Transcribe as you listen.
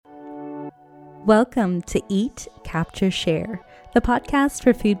Welcome to Eat, Capture, Share, the podcast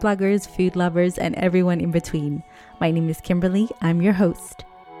for food bloggers, food lovers, and everyone in between. My name is Kimberly. I'm your host.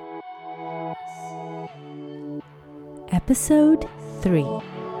 Episode 3.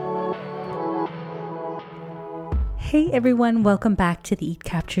 Hey everyone, welcome back to the Eat,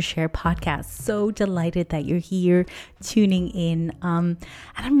 Capture, Share podcast. So delighted that you're here tuning in. And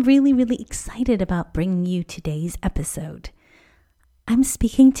I'm really excited about bringing you today's episode. I'm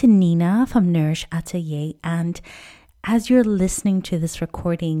speaking to Nina from Nourish Atelier, and as you're listening to this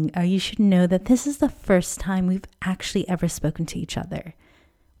recording, you should know that this is the first time we've actually ever spoken to each other.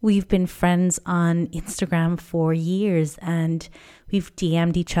 We've been friends on Instagram for years, and we've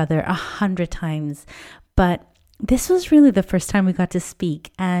DM'd each other 100 times, but this was really the first time we got to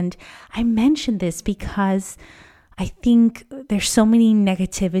speak. And I mentioned this because I think there's so many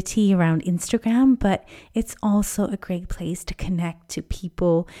negativity around Instagram, but it's also a great place to connect to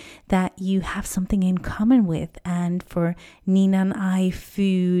people that you have something in common with. And for Nina and I,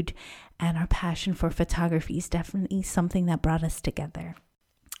 food and our passion for photography is definitely something that brought us together.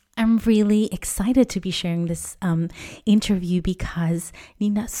 I'm really excited to be sharing this interview because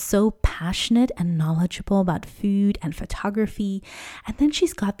Nina's so passionate and knowledgeable about food and photography. And then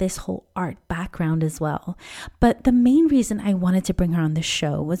she's got this whole art background as well. But the main reason I wanted to bring her on the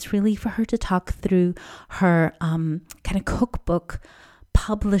show was really for her to talk through her kind of cookbook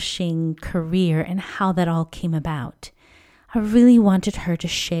publishing career and how that all came about. I really wanted her to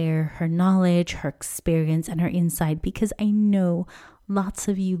share her knowledge, her experience, and her insight because I know lots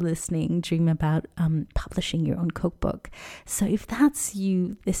of you listening dream about publishing your own cookbook. So if that's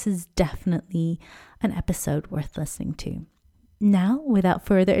you, this is definitely an episode worth listening to. Now, without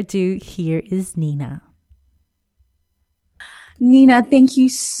further ado, here is Nina. Nina, thank you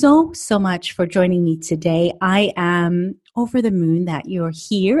so much for joining me today. I am over the moon that you're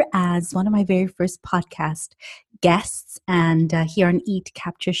here as one of my very first podcast guests and here on Eat,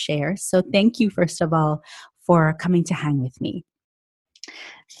 Capture, Share. So thank you, first of all, for coming to hang with me.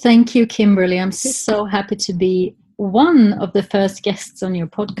 Thank you, Kimberly. I'm so happy to be one of the first guests on your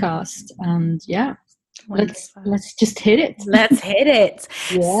podcast. And yeah, let's just hit it. Let's hit it.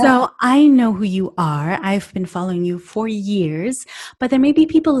 Yeah. So I know who you are. I've been following you for years, but there may be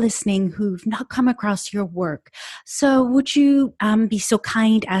people listening who've not come across your work. So would you be so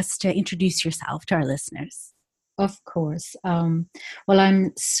kind as to introduce yourself to our listeners? Of course. Well,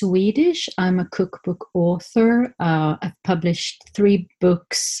 I'm Swedish. I'm a cookbook author. I've published 3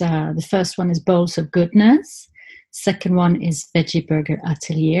 books. The first one is Bowls of Goodness. Second one is Veggie Burger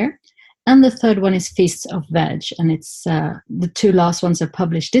Atelier. And the third one is Feasts of Veg. And it's the 2 last ones are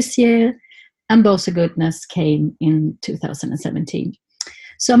published this year. And Bowls of Goodness came in 2017.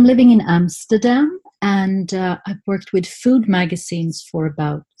 So I'm living in Amsterdam. And I've worked with food magazines for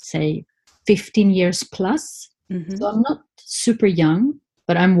about, say, 15 years plus. Mm-hmm. So I'm not super young,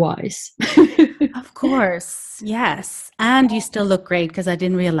 but I'm wise. Of course. Yes. And you still look great because I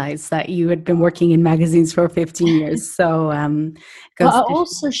didn't realize that you had been working in magazines for 15 years. So well, I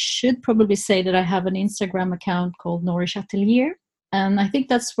also should probably say that I have an Instagram account called Nourish Atelier. And I think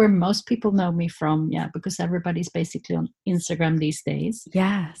that's where most people know me from. Yeah, because everybody's basically on Instagram these days.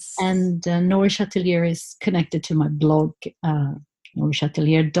 Yes. And Nourish Atelier is connected to my blog,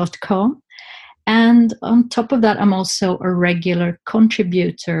 nourishatelier.com. And on top of that, I'm also a regular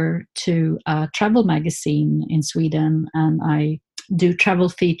contributor to a travel magazine in Sweden. And I do travel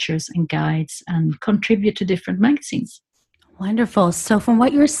features and guides and contribute to different magazines. Wonderful. So from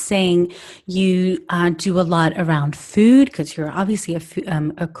what you're saying, you do a lot around food because you're obviously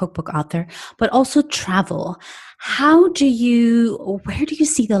a cookbook author, but also travel. Where do you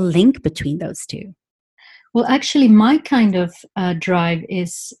see the link between those two? Well, actually, my kind of drive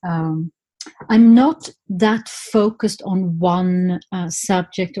is... I'm not that focused on one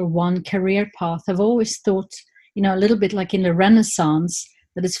subject or one career path. I've always thought, a little bit like in the Renaissance,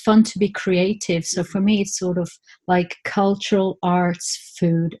 that it's fun to be creative. So for me, it's sort of like cultural arts,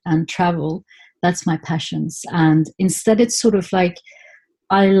 food, and travel. That's my passions. And instead, it's sort of like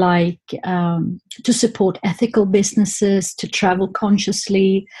I like to support ethical businesses, to travel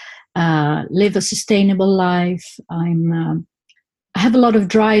consciously, live a sustainable life. I have a lot of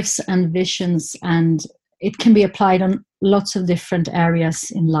drives and visions, and it can be applied on lots of different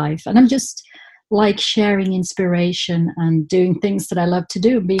areas in life. And I'm just like sharing inspiration and doing things that I love to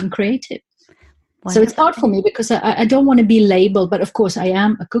do, being creative. Wonderful. So it's hard for me because I don't want to be labeled, but of course I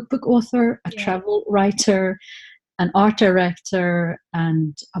am a cookbook author, a travel writer, an art director,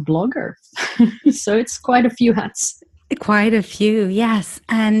 and a blogger. So it's quite a few hats. Quite a few, yes.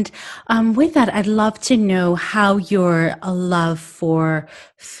 And with that, I'd love to know how your love for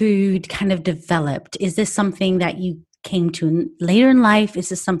food kind of developed. Is this something that you came to later in life? Is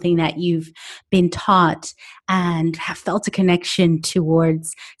this something that you've been taught and have felt a connection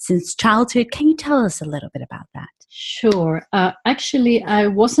towards since childhood? Can you tell us a little bit about that? Sure. Actually, I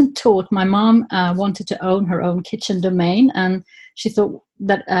wasn't taught. My mom wanted to own her own kitchen domain, and she thought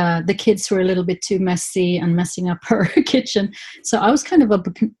that the kids were a little bit too messy and messing up her kitchen. So I was kind of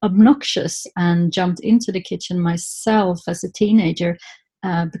obnoxious and jumped into the kitchen myself as a teenager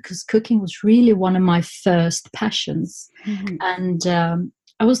because cooking was really one of my first passions. Mhm. And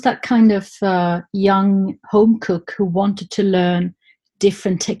I was that kind of young home cook who wanted to learn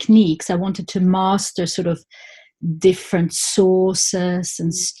different techniques. I wanted to master sort of different sauces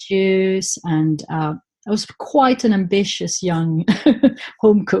and stews, and I was quite an ambitious young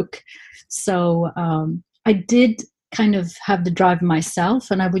home cook. So I did kind of have the drive myself,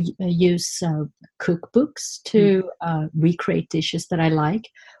 and I would use cookbooks to recreate dishes that I like,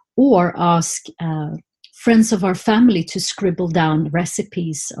 or ask friends of our family to scribble down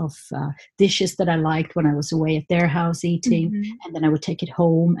recipes of dishes that I liked when I was away at their house eating, and then I would take it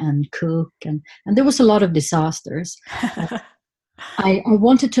home and cook, and there was a lot of disasters. I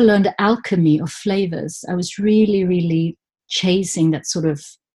wanted to learn the alchemy of flavors. I was really, really chasing that sort of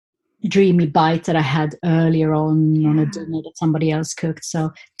dreamy bite that I had earlier on a dinner that somebody else cooked.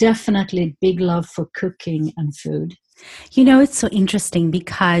 So definitely big love for cooking and food. You know, it's so interesting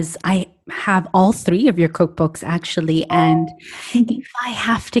because I have all three of your cookbooks actually. And if I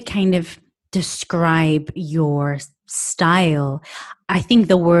have to kind of describe your style, I think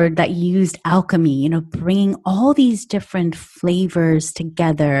the word that you used, alchemy, you know, bringing all these different flavors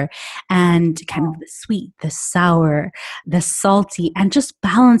together and kind of the sweet, the sour, the salty, and just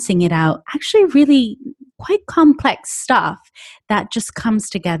balancing it out. Actually, really quite complex stuff that just comes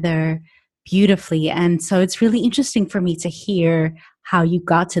together beautifully. And so it's really interesting for me to hear how you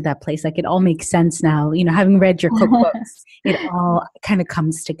got to that place. Like it all makes sense now, you know, having read your cookbooks, it all kind of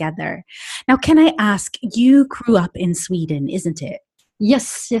comes together. Now, can I ask, you grew up in Sweden, isn't it?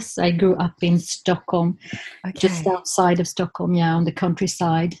 Yes, I grew up in Stockholm, just Okay. outside of Stockholm, yeah, on the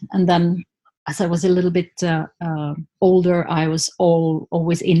countryside. And then as I was a little bit older, I was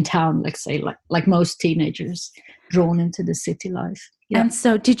always in town, let's say, like most teenagers, drawn into the city life. Yeah. And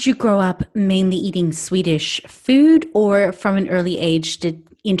so did you grow up mainly eating Swedish food, or from an early age did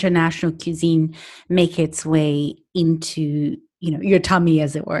international cuisine make its way into, you know, your tummy,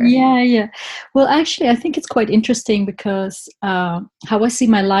 as it were? Yeah. Well, actually, I think it's quite interesting because how I see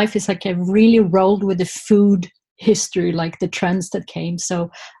my life is like I really rolled with the food history, like the trends that came. So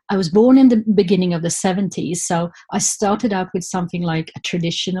I was born in the beginning of the 70s. So I started out with something like a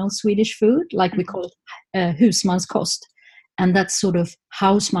traditional Swedish food, like we call it husmanskost. And that's sort of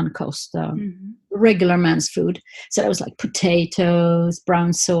housemankost, Mhm. regular man's food. So it was like potatoes,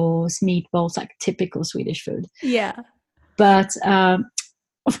 brown sauce, meatballs, like typical Swedish food. Yeah. But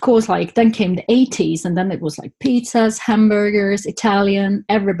of course, like then came the 80s, and then it was like pizzas, hamburgers, Italian.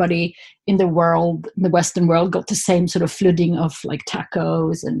 Everybody in the world, the Western world, got the same sort of flooding of like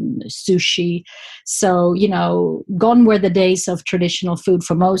tacos and sushi. So, you know, gone were the days of traditional food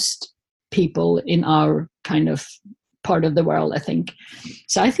for most people in our kind of part of the world, I think.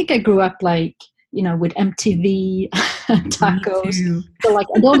 So I think I grew up like, you know, with MTV and Me tacos. too. So like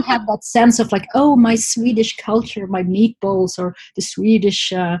I don't have that sense of like, oh, my Swedish culture, my meatballs or the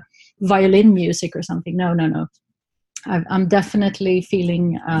Swedish violin music or something. No. I'm definitely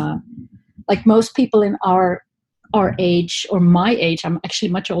feeling like most people in our age or my age. I'm actually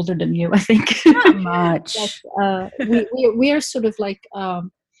much older than you, I think. Not But much. we are sort of like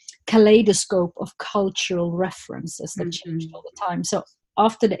kaleidoscope of cultural references that changed Mhm. all the time. So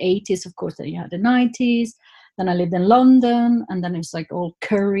after the 80s, of course, then you had the 90s. Then I lived in London, and then it was like all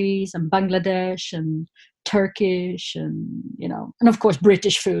curries and Bangladesh and Turkish, and you know, and of course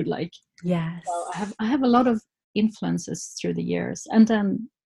British food. Like, so Yes. I have a lot of influences through the years, and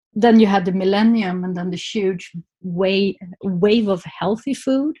then you had the millennium, and then the huge wave of healthy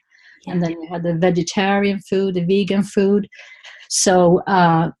food, and Yeah. then you had the vegetarian food, the vegan food. So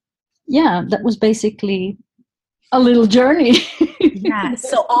yeah, that was basically a little journey. Yeah.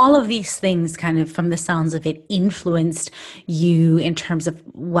 So all of these things kind of from the sounds of it influenced you in terms of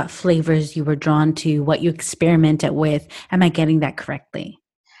what flavors you were drawn to, what you experimented with. Am I getting that correctly?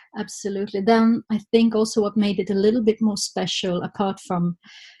 Absolutely. Then I think also what made it a little bit more special, apart from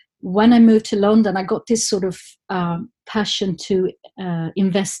when I moved to London, I got this sort of passion to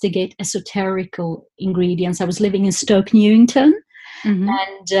investigate esoterical ingredients. I was living in Stoke Newington, Mm-hmm.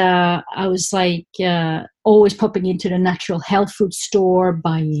 And I was like always popping into the natural health food store,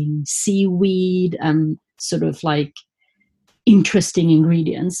 buying seaweed and sort of like interesting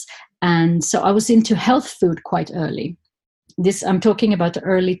ingredients. And so I was into health food quite early. This, I'm talking about the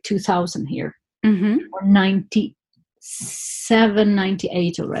early 2000 here, Mm-hmm. or 97,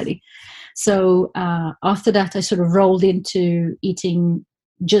 98 already. So after that, I sort of rolled into eating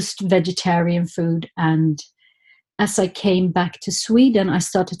just vegetarian food. And as I came back to Sweden, I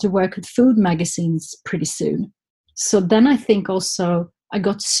started to work with food magazines pretty soon. So then I think also I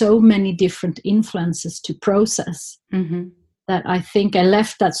got so many different influences to process Mm-hmm. that I think I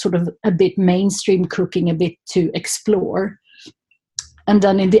left that sort of a bit mainstream cooking a bit to explore. And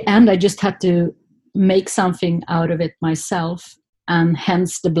then in the end, I just had to make something out of it myself, and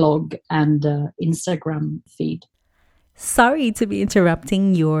hence the blog and Instagram feed. Sorry to be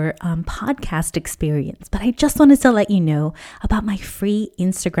interrupting your podcast experience, but I just wanted to let you know about my free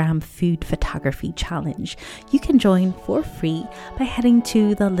Instagram food photography challenge. You can join for free by heading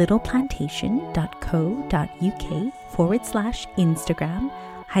to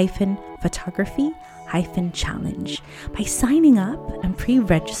thelittleplantation.co.uk/Instagram-photography-challenge. By signing up and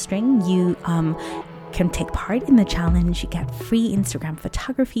pre-registering, you can take part in the challenge. You get free Instagram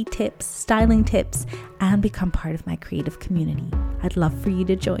photography tips, styling tips, and become part of my creative community. I'd love for you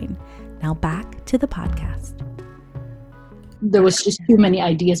to join. Now back to the podcast. There was just too many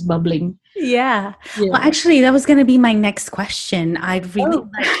ideas bubbling. Yeah. Well, actually, that was going to be my next question. I'd really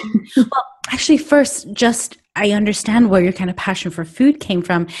like you. Well, actually, first, just I understand where your kind of passion for food came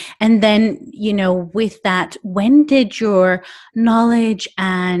from. And then, with that, when did your knowledge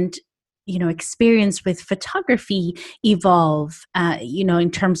and experience with photography evolve,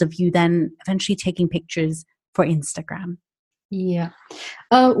 in terms of you then eventually taking pictures for Instagram? Yeah.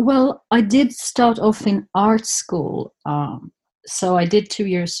 Well, I did start off in art school. So I did 2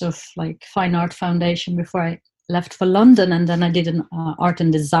 years of like fine art foundation before I left for London. And then I did an art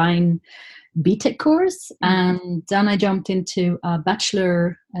and design BTEC course. And then I jumped into a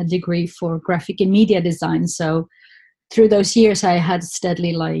bachelor degree for graphic and media design. So through those years, I had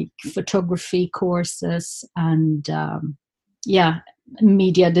steadily like photography courses and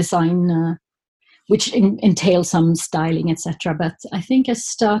media design, which entails some styling, etc. But I think I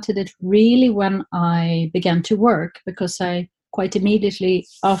started it really when I began to work, because I quite immediately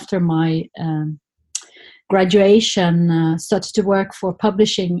after my graduation started to work for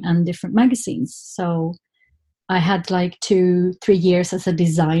publishing and different magazines. So I had like 2-3 years as a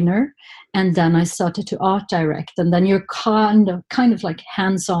designer, and then I started to art direct, and then you're kind of like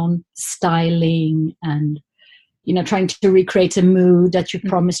hands-on styling and trying to recreate a mood that you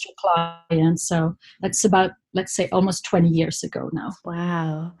promised your client. So that's about, let's say, almost 20 years ago now.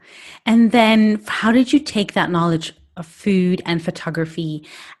 Wow. And then how did you take that knowledge of food and photography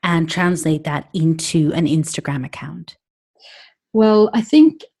and translate that into an Instagram account? Well, I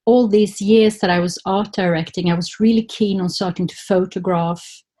think all these years that I was art directing, I was really keen on starting to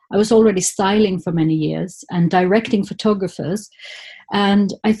photograph. I was already styling for many years and directing photographers.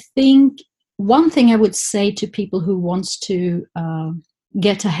 And I think one thing I would say to people who wants to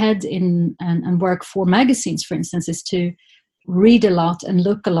get ahead in and work for magazines, for instance, is to read a lot and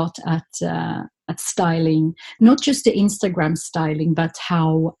look a lot at styling, not just the Instagram styling, but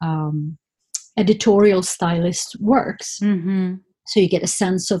how editorial stylist works. Mm-hmm. So you get a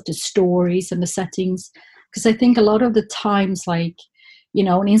sense of the stories and the settings. Because I think a lot of the times, like,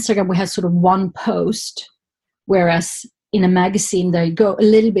 on Instagram, we have sort of one post, whereas in a magazine, they go a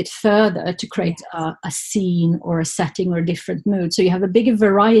little bit further to create a scene or a setting or a different mood. So you have a bigger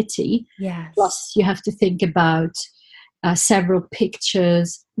variety. Yes. Plus, you have to think about several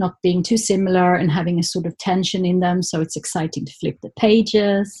pictures not being too similar and having a sort of tension in them. So it's exciting to flip the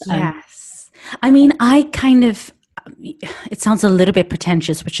pages. Yes. I mean, it sounds a little bit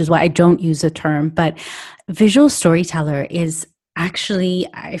pretentious, which is why I don't use the term, but visual storyteller is actually,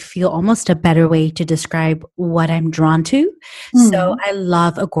 I feel, almost a better way to describe what I'm drawn to. So I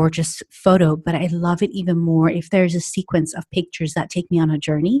love a gorgeous photo, but I love it even more if there's a sequence of pictures that take me on a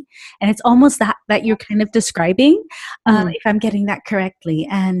journey. And it's almost that you're kind of describing, if I'm getting that correctly.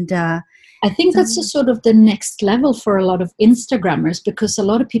 And I think that's the sort of the next level for a lot of Instagrammers, because a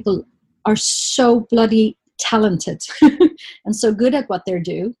lot of people are so bloody talented and so good at what they're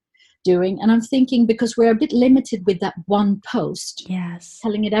doing. And I'm thinking, because we're a bit limited with that one post,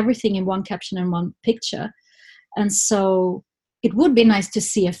 telling it everything in one caption and one picture. And so it would be nice to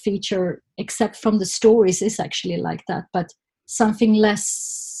see a feature, except from the stories, is actually like that, but something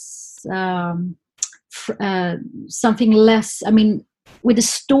less, I mean, with the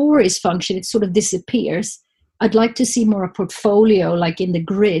stories function, it sort of disappears. I'd like to see more a portfolio, like in the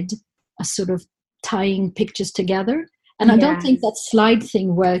grid, a sort of tying pictures together. And I don't think that slide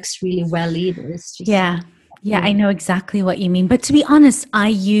thing works really well either. It's just Yeah, I know exactly what you mean. But to be honest,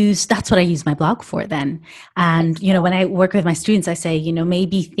 that's what I use my blog for then. And, when I work with my students, I say,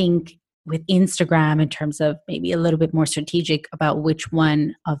 maybe think with Instagram in terms of maybe a little bit more strategic about which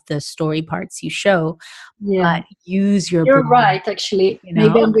one of the story parts you show. Yeah. But use your You're blog, right, actually.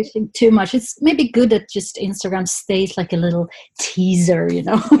 Maybe I'm wishing too much. It's maybe good that just Instagram stays like a little teaser,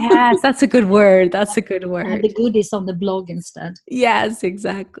 Yes, that's a good word. That's a good word. And the goodies on the blog instead. Yes,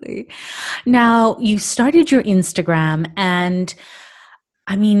 exactly. Now, you started your Instagram, and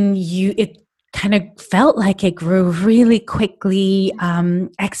I mean, it kind of felt like it grew really quickly,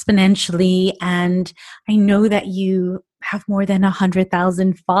 exponentially. And I know that you have more than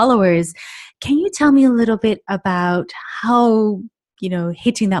 100,000 followers. Can you tell me a little bit about how,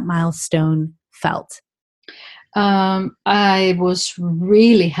 hitting that milestone felt? I was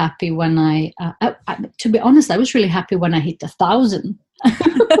really happy when to be honest, I was really happy when I hit 1,000.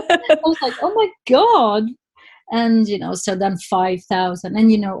 I was like, oh my God. And, so then 5,000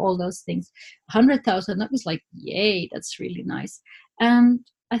 and, all those things, 100,000, that was like, yay, that's really nice. And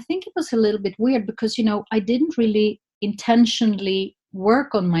I think it was a little bit weird because, I didn't really intentionally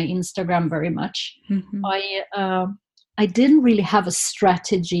work on my Instagram very much. Mm-hmm. I didn't really have a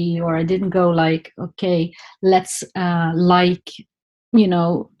strategy, or I didn't go like, okay, let's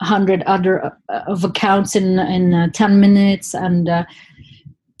 100 other of accounts in 10 minutes. And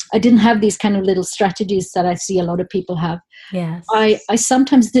I didn't have these kind of little strategies that I see a lot of people have. Yes. I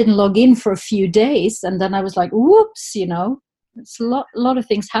sometimes didn't log in for a few days, and then I was like, whoops, it's a lot of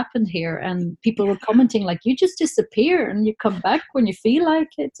things happened here. And people were commenting like, you just disappear and you come back when you feel like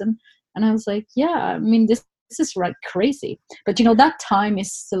it. And I was like, yeah, I mean, this is right crazy. But, that time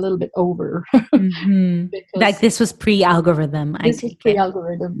is a little bit over. Mm-hmm. Like this was pre-algorithm. This was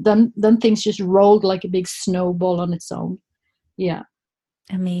pre-algorithm. Then things just rolled like a big snowball on its own. Yeah.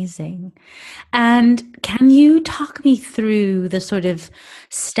 Amazing. And can you talk me through the sort of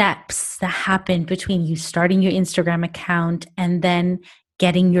steps that happened between you starting your Instagram account and then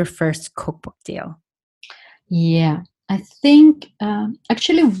getting your first cookbook deal? Yeah, I think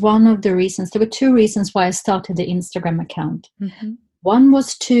actually one of the reasons, there were two reasons why I started the Instagram account. Mm-hmm. One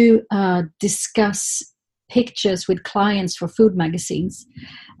was to discuss pictures with clients for food magazines.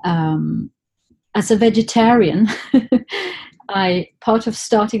 As a vegetarian, part of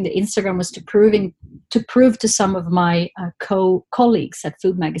starting the Instagram was to prove to some of my colleagues at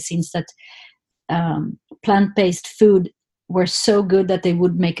food magazines that plant-based food were so good that they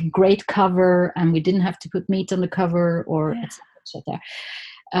would make a great cover, and we didn't have to put meat on the cover or etc.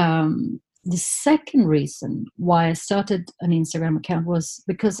 The second reason why I started an Instagram account was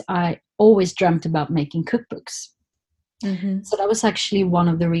because I always dreamt about making cookbooks. Mm-hmm. So that was actually one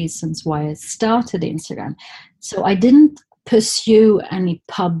of the reasons why I started Instagram. So I didn't pursue any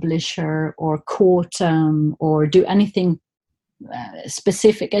publisher or court or do anything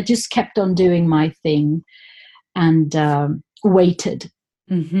specific. I just kept on doing my thing and waited.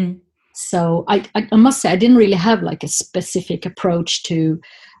 Mm-hmm. So I must say I didn't really have like a specific approach to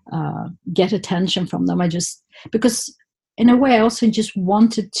get attention from them. Because in a way I also just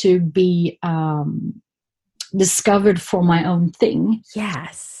wanted to be discovered for my own thing.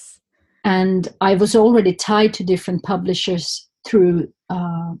 Yes. And I was already tied to different publishers through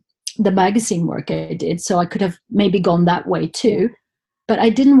the magazine work I did. So I could have maybe gone that way too. But I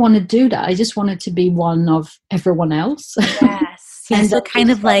didn't want to do that. I just wanted to be one of everyone else. Yes. And so kind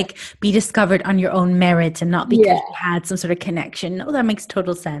of like be discovered on your own merit and not because you had some sort of connection. No, that makes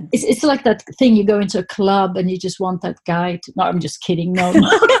total sense. It's like that thing, you go into a club and you just want that guy to... No, I'm just kidding. No.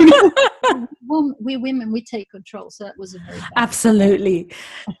 Well, we women, we take control. So that was a very bad Absolutely.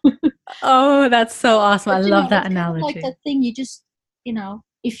 Oh, that's so awesome. I love that analogy. Like that thing, you just,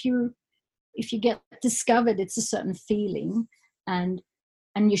 if you get discovered, it's a certain feeling. And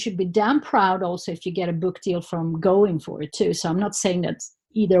you should be damn proud also if you get a book deal from going for it too. So I'm not saying that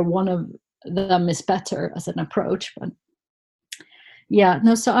either one of them is better as an approach, but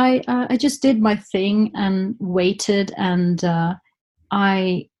so I just did my thing and waited, and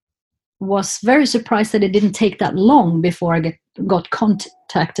I was very surprised that it didn't take that long before I got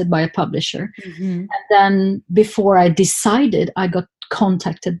contacted by a publisher. Mm-hmm. And then before I decided, I got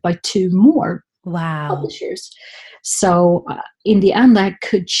contacted by 2 more publishers. So in the end, I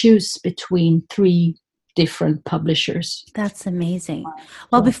could choose between 3 different publishers. That's amazing.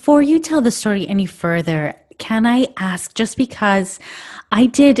 Well, before you tell the story any further, can I ask, just because I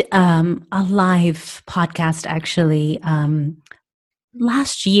did a live podcast actually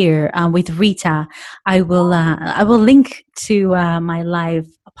last year with Rita. I will link to my live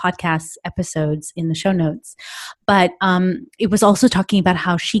podcast episodes in the show notes. But it was also talking about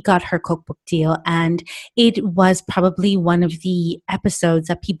how she got her cookbook deal, and it was probably one of the episodes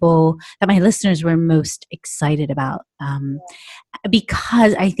that my listeners were most excited about.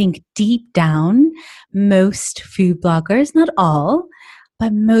 Because I think deep down, most food bloggers, not all,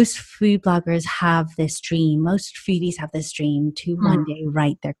 but most food bloggers have this dream. Most foodies have this dream to one day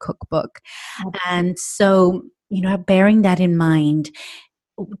write their cookbook. And so, bearing that in mind,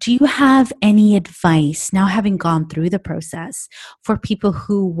 do you have any advice now, having gone through the process, for people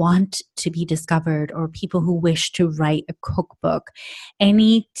who want to be discovered or people who wish to write a cookbook?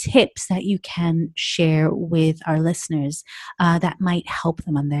 Any tips that you can share with our listeners that might help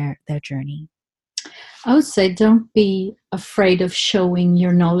them on their journey? I would say don't be afraid of showing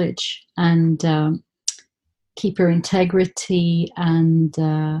your knowledge, and keep your integrity, and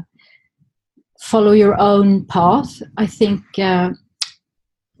follow your own path. I think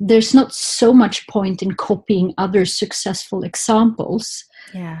there's not so much point in copying other successful examples.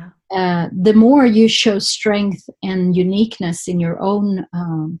 Yeah. The more you show strength and uniqueness in your own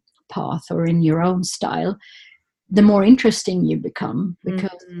path or in your own style, the more interesting you become.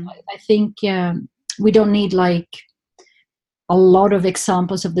 Because I think we don't need like a lot of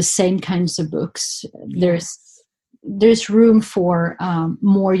examples of the same kinds of books. There's room for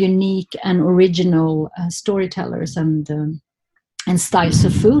more unique and original storytellers and styles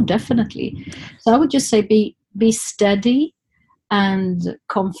of food, definitely. So I would just say be steady and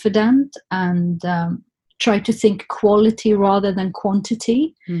confident, and try to think quality rather than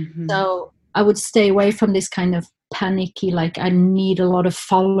quantity. So I would stay away from this kind of panicky, like I need a lot of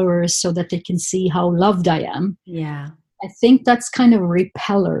followers so that they can see how loved I am. Yeah. I think that's kind of a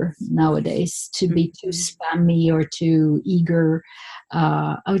repeller nowadays, to be too spammy or too eager.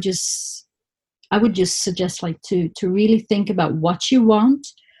 I would just suggest like to really think about what you want,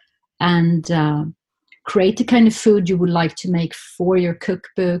 and create the kind of food you would like to make for your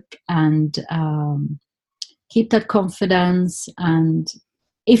cookbook, and keep that confidence. And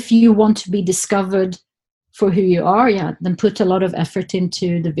if you want to be discovered for who you are, then put a lot of effort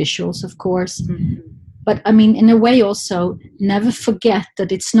into the visuals, of course. But I mean, in a way also, never forget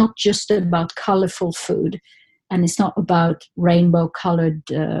that it's not just about colorful food, and it's not about rainbow colored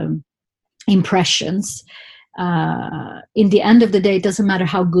impressions. In the end of the day, it doesn't matter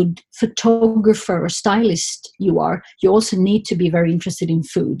how good photographer or stylist you are, you also need to be very interested in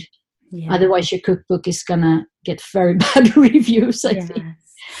food. Otherwise your cookbook is gonna get very bad reviews, I think.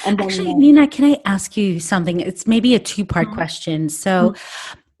 And then, actually, Nina, can I ask you something? It's maybe a two-part question. So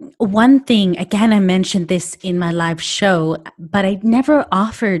one thing, again, I mentioned this in my live show, but I never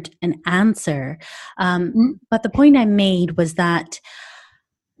offered an answer. But the point I made was that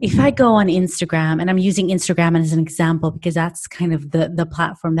if I go on Instagram, and I'm using Instagram as an example because that's kind of the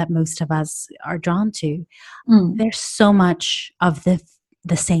platform that most of us are drawn to, there's so much of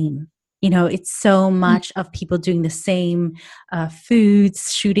the same. It's so much of people doing the same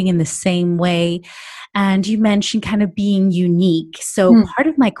foods, shooting in the same way. And you mentioned kind of being unique. So part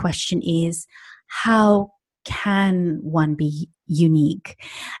of my question is, how can one be unique?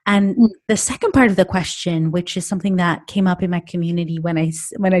 And the second part of the question, which is something that came up in my community when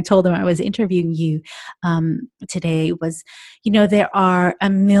I told them I was interviewing you today, was, there are a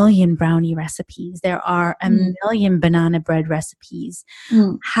million brownie recipes. There are a million banana bread recipes.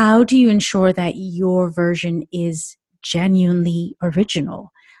 How do you ensure that your version is genuinely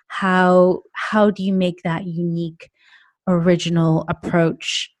original? How do you make that unique, original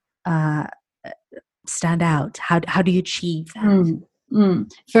approach stand out? How do you achieve that?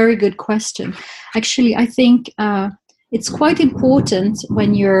 Very good question. Actually, I think it's quite important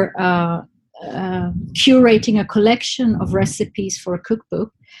when you're curating a collection of recipes for a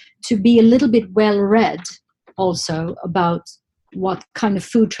cookbook to be a little bit well read also about what kind of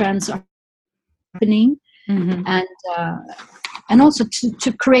food trends are happening, and also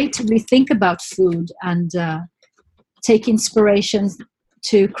to creatively think about food, and take inspirations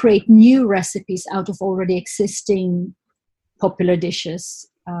to create new recipes out of already existing popular dishes.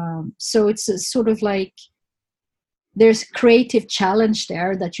 So it's a sort of like there's a creative challenge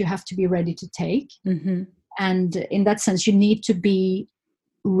there that you have to be ready to take. And in that sense, you need to be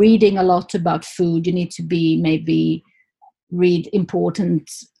reading a lot about food. You need to be maybe read important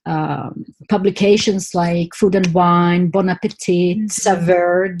publications like Food and Wine, Bon Appetit,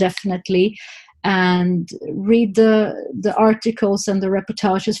 Saveur, definitely. And read the articles and the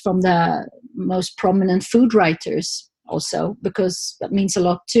reportages from the most prominent food writers also, because that means a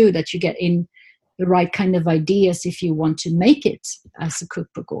lot too, that you get the right kind of ideas if you want to make it as a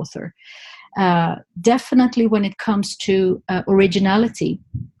cookbook author. Definitely when it comes to originality,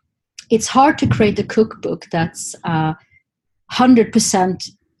 it's hard to create a cookbook that's 100%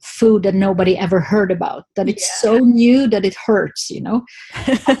 food that nobody ever heard about, that it's so new that it hurts,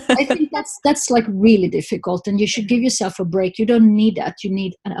 I think that's like really difficult, and you should give yourself a break. You don't need that. You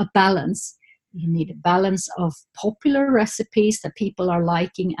need a balance. You need a balance of popular recipes that people are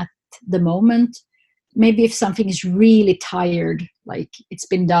liking at the moment. Maybe if something is really tired, like it's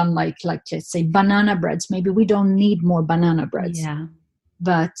been done, like let's say banana breads, maybe we don't need more banana breads,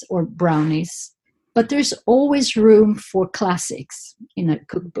 or brownies. But there's always room for classics in a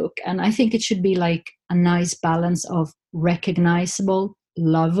cookbook, and I think it should be like a nice balance of recognizable,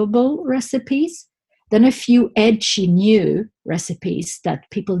 lovable recipes, then a few edgy new recipes that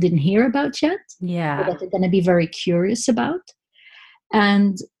people didn't hear about yet, or that they're going to be very curious about.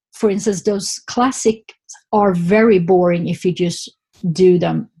 And for instance, those classics are very boring if you just do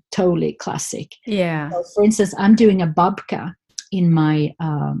them totally classic. So for instance, I'm doing a babka in my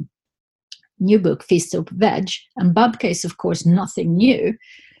new book, Feast of Veg, and babka is of course nothing new,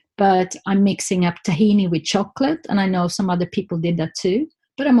 but I'm mixing up tahini with chocolate, and I know some other people did that too,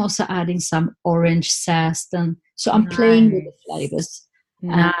 but I'm also adding some orange zest, and so I'm playing with the flavors.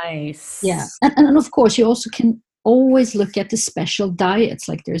 Nice. And of course you also can always look at the special diets,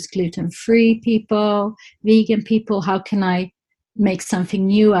 like there's gluten-free people, vegan people. How can I make something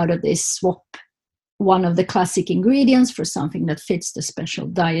new out of this? Swap one of the classic ingredients for something that fits the special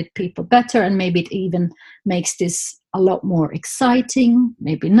diet people better, and maybe it even makes this a lot more exciting,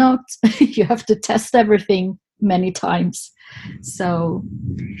 maybe not. You have to test everything many times. So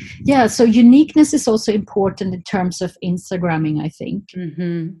uniqueness is also important in terms of Instagramming, I think.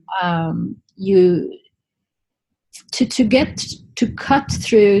 To cut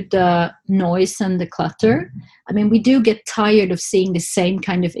through the noise and the clutter, I mean, we do get tired of seeing the same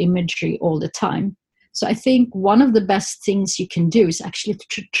kind of imagery all the time. So I think one of the best things you can do is actually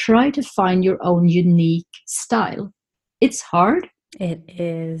to try to find your own unique style. It's hard. It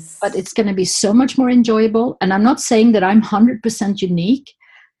is. But it's going to be so much more enjoyable. And I'm not saying that I'm 100% unique,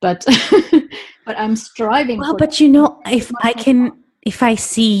 but but I'm striving. Well, but if I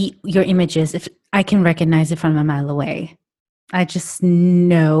see your images, if I can recognize it from a mile away, I just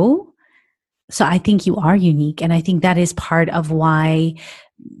know. So I think you are unique. And I think that is part of why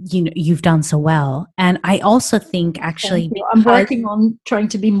you've done so well. And I also think actually I'm working on trying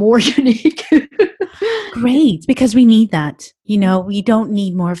to be more unique. Great, because we need that. We don't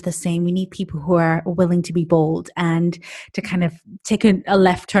need more of the same. We need people who are willing to be bold and to kind of take a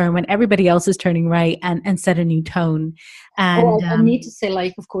left turn when everybody else is turning right, and set a new tone. And I need to say,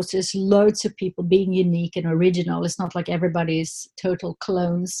 like, of course, there's loads of people being unique and original. It's not like everybody's total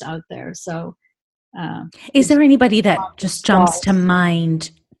clones out there. So is there anybody that just jumps to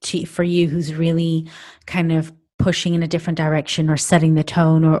mind for you who's really kind of pushing in a different direction, or setting the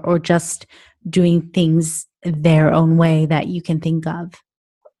tone, or just doing things their own way that you can think of?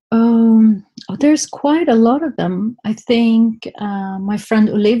 There's quite a lot of them. I think my friend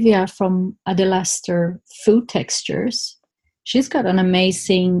Olivia from Adelaster Food Textures, she's got an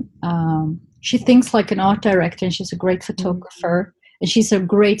amazing, she thinks like an art director, and she's a great photographer, and she's a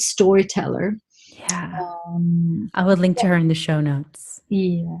great storyteller. I will link to her in the show notes.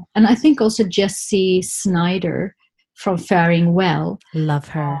 And I think also Jessie Snyder from Faring Well. Love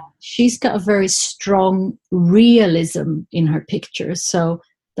her. She's got a very strong realism in her pictures. So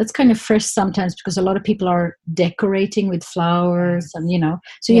that's kind of fresh sometimes, because a lot of people are decorating with flowers, and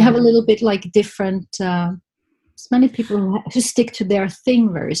so you have a little bit like different. Many people who stick to their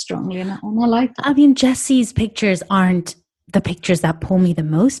thing very strongly, and I like that. I mean, Jessie's pictures aren't the pictures that pull me the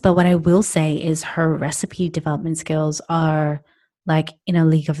most, but what I will say is her recipe development skills are like in a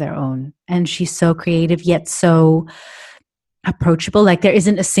league of their own, and she's so creative yet so approachable. Like there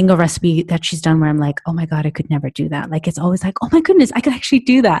isn't a single recipe that she's done where I'm like, oh my God, I could never do that. Like it's always like, oh my goodness, I could actually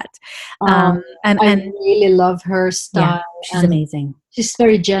do that. And I really love her style. Yeah, she's amazing. She's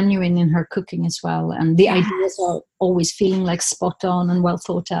very genuine in her cooking as well. And the ideas are always feeling like spot on and well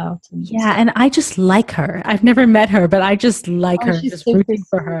thought out. And I just like her. I've never met her, but I just like her, just rooting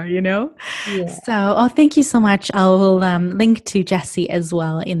for her, So, thank you so much. I will link to Jessie as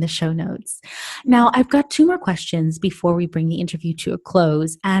well in the show notes. Now, I've got 2 more questions before we bring the interview to a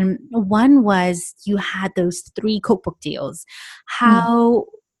close. And one was, you had those 3 cookbook deals. How,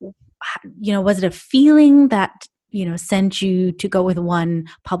 was it a feeling that sent you to go with one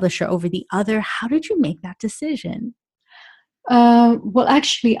publisher over the other? How did you make that decision? Well,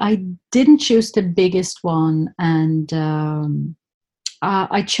 actually, I didn't choose the biggest one, and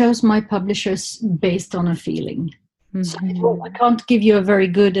I chose my publishers based on a feeling. So I Mm-hmm. can't give you a very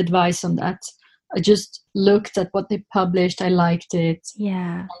good advice on that. I just looked at what they published. I liked it.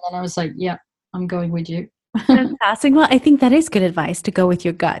 Yeah. And then I was like, yeah, I'm going with you. Fantastic. Well, I think that is good advice to go with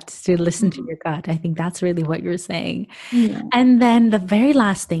your gut, to listen to your gut. I think that's really what you're saying. Yeah. And then the very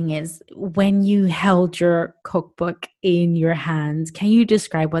last thing is when you held your cookbook in your hands, can you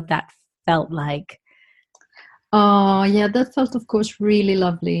describe what that felt like? Oh, yeah, that felt, of course, really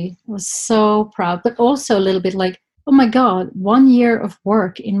lovely. I was so proud, but also a little bit like, oh my God, 1 year of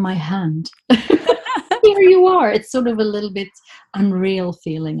work in my hand. Here you are. It's sort of a little bit unreal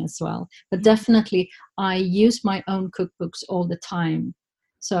feeling as well. But definitely, I use my own cookbooks all the time.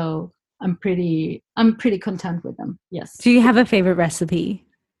 So I'm pretty content with them. Yes. Do you have a favorite recipe?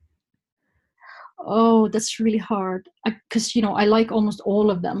 Oh, that's really hard. Because I like almost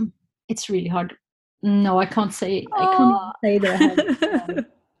all of them. It's really hard. No, I can't say. I can't Oh. even say that I have.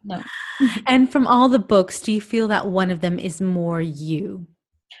 No. And from all the books, do you feel that one of them is more you?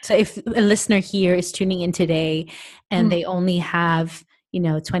 So if a listener here is tuning in today and they only have,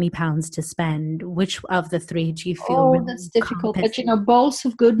 20 pounds to spend, which of the three do you feel Oh, really that's difficult. But competent? bowls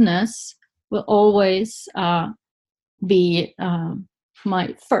of goodness will always be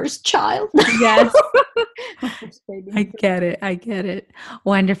my first child. Yes. My first baby. I get it. I get it.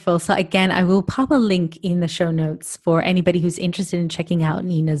 Wonderful. So again, I will pop a link in the show notes for anybody who's interested in checking out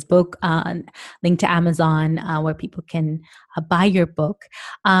Nina's book, link to Amazon where people can buy your book.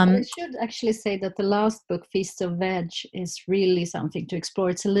 I should actually say that the last book, Feast of Veg, is really something to explore.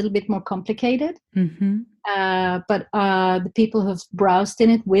 It's a little bit more complicated. Mm-hmm. But the people who've browsed in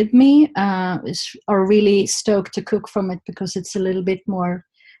it with me are really stoked to cook from it because it's a little bit more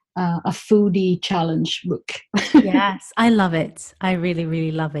a foodie challenge book. Yes, I love it. I really,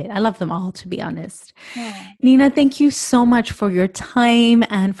 really love it. I love them all, to be honest. Yeah. Nina, thank you so much for your time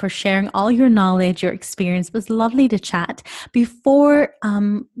and for sharing all your knowledge, your experience. It was lovely to chat. Before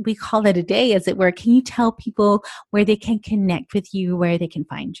we call it a day, as it were, can you tell people where they can connect with you, where they can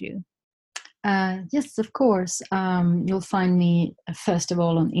find you? Yes, of course. You'll find me, first of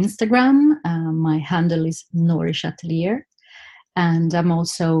all, on Instagram. My handle is Nourish Atelier. And I'm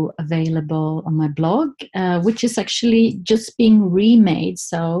also available on my blog, which is actually just being remade.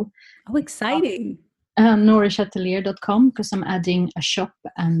 So, Oh, exciting. nourishatelier.com, because I'm adding a shop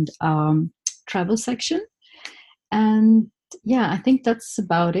and travel section. And yeah, I think that's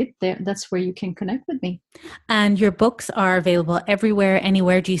about it. That's where you can connect with me. And your books are available everywhere,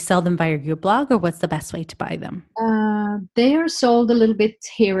 anywhere. Do you sell them via your blog, or what's the best way to buy them? They are sold a little bit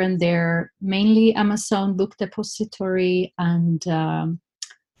here and there, mainly Amazon Book Depository and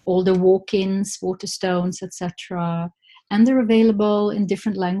all the walk-ins, Waterstones, etc. And they're available in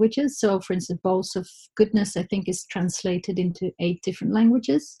different languages. So, for instance, Bowls of Goodness, I think, is translated into 8 different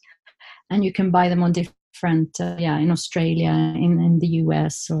languages. And you can buy them on different, in Australia, in the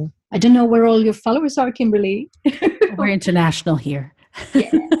US. Or I don't know where all your followers are, Kimberly. We're international here. Yeah.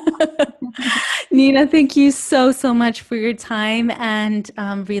 Nina, thank you so, so much for your time and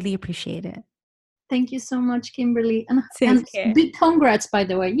really appreciate it. Thank you so much, Kimberly. And Take care. big congrats, by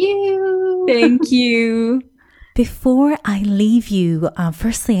the way. You. Thank you. Before I leave you,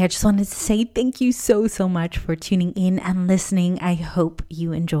 firstly, I just wanted to say thank you so, so much for tuning in and listening. I hope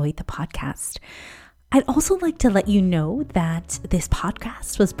you enjoyed the podcast. I'd also like to let you know that this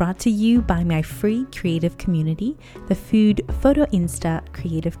podcast was brought to you by my free creative community, the Food Photo Insta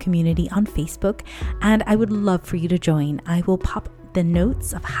creative community on Facebook, and I would love for you to join. I will pop the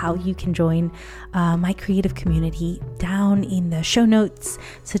notes of how you can join my creative community down in the show notes,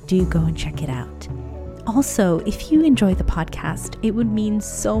 so do go and check it out. Also, if you enjoy the podcast, it would mean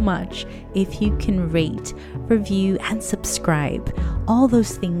so much if you can rate, review, and subscribe. All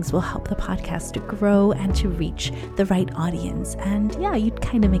those things will help the podcast to grow and to reach the right audience. And yeah, you'd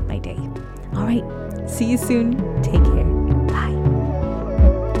kind of make my day. All right, see you soon. Take care.